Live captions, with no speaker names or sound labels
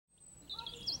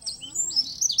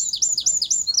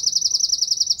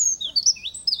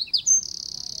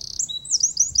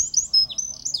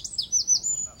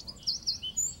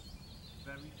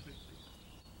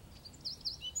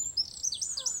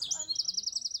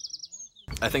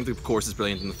I think the course is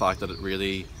brilliant in the fact that it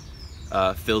really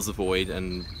fills the void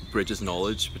and bridges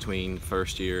knowledge between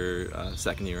first year,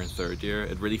 second year and third year.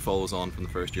 It really follows on from the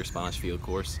first year Spanish field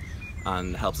course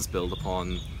and helps us build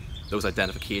upon those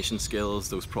identification skills,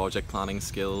 those project planning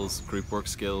skills, group work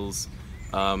skills,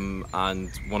 and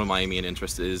one of my main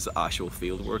interests is actual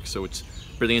field work, so it's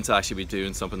brilliant to actually be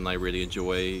doing something I really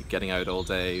enjoy, getting out all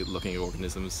day, looking at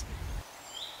organisms.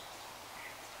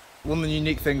 One of the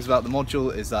unique things about the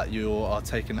module is that you are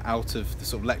taken out of the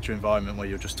sort of lecture environment where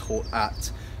you're just taught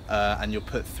at, and you're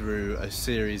put through a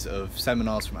series of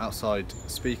seminars from outside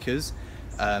speakers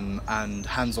and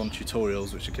hands-on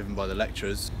tutorials which are given by the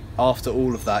lecturers. After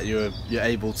all of that, you're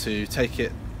able to take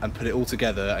it and put it all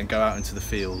together and go out into the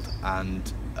field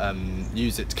and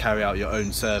use it to carry out your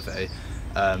own survey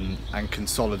and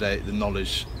consolidate the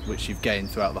knowledge which you've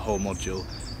gained throughout the whole module,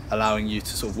 allowing you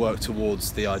to sort of work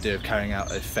towards the idea of carrying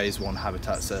out a phase 1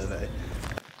 habitat survey.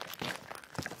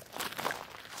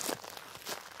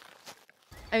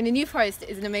 I mean, the New Forest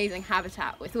is an amazing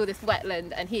habitat with all this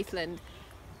wetland and heathland,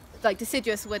 like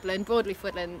deciduous woodland, broadleaf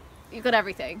woodland. You've got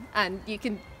everything and you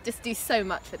can just do so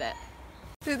much with it.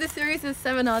 Through this series of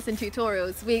seminars and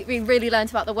tutorials, we really learnt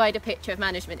about the wider picture of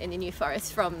management in the New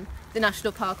Forest from the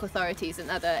National Park authorities and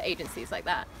other agencies like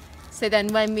that. So then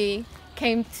when we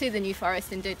came to the New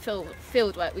Forest and did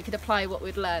field work, we could apply what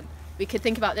we'd learned. We could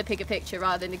think about the bigger picture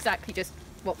rather than exactly just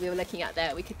what we were looking at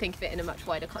there. We could think of it in a much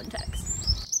wider context.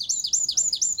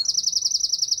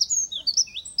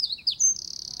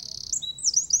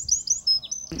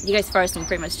 You go to forest and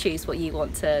pretty much choose what you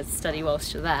want to study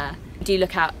whilst you're there. Do you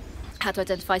look at how to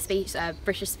identify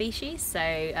British species,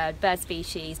 so bird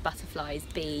species, butterflies,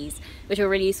 bees, which are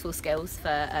really useful skills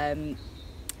for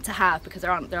to have, because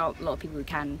there aren't a lot of people who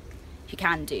can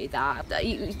do that.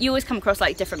 You always come across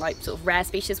like different sort of rare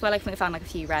species as well. Like we found like a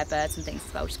few rare birds and things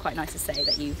as well, which is quite nice to say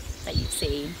that you've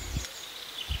seen.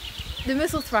 The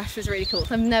mussel thrush was really cool.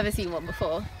 I've never seen one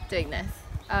before doing this.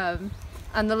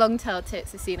 And the long-tailed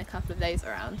tits, I've seen a couple of those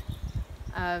around.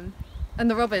 And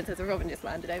the robins, there's a robin just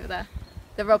landed over there.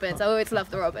 The robins, I always love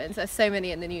the robins. There's so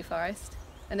many in the New Forest.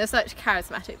 And they're such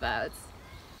charismatic birds.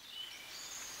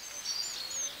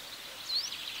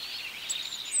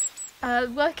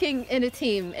 Working in a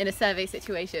team in a survey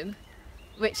situation,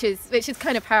 which is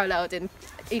kind of paralleled in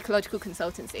ecological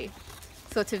consultancy,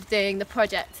 sort of doing the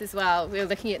projects as well. We were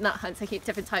looking at nut hunts, looking at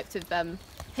different types of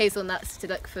hazelnuts to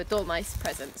look for dormice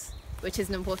presence, which is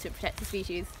an important protected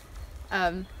species,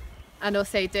 and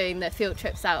also doing the field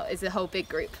trips out as a whole big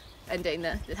group and doing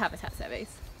the habitat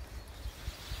surveys.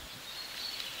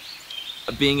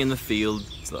 Being in the field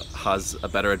has a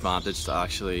better advantage to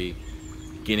actually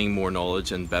gaining more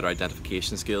knowledge and better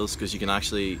identification skills, because you can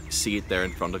actually see it there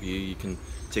in front of you. You can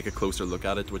take a closer look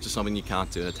at it, which is something you can't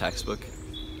do in a textbook.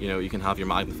 You know, you can have your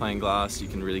magnifying glass, you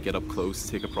can really get up close,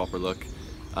 take a proper look,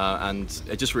 and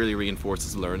it just really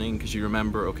reinforces learning, because you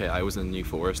remember, okay, I was in the New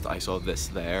Forest, I saw this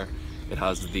there, it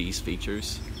has these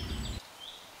features.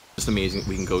 Just amazing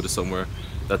we can go to somewhere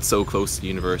that's so close to the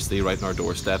university, right on our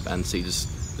doorstep, and see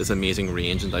just this amazing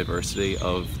range and diversity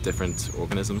of different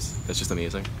organisms. It's just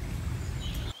amazing.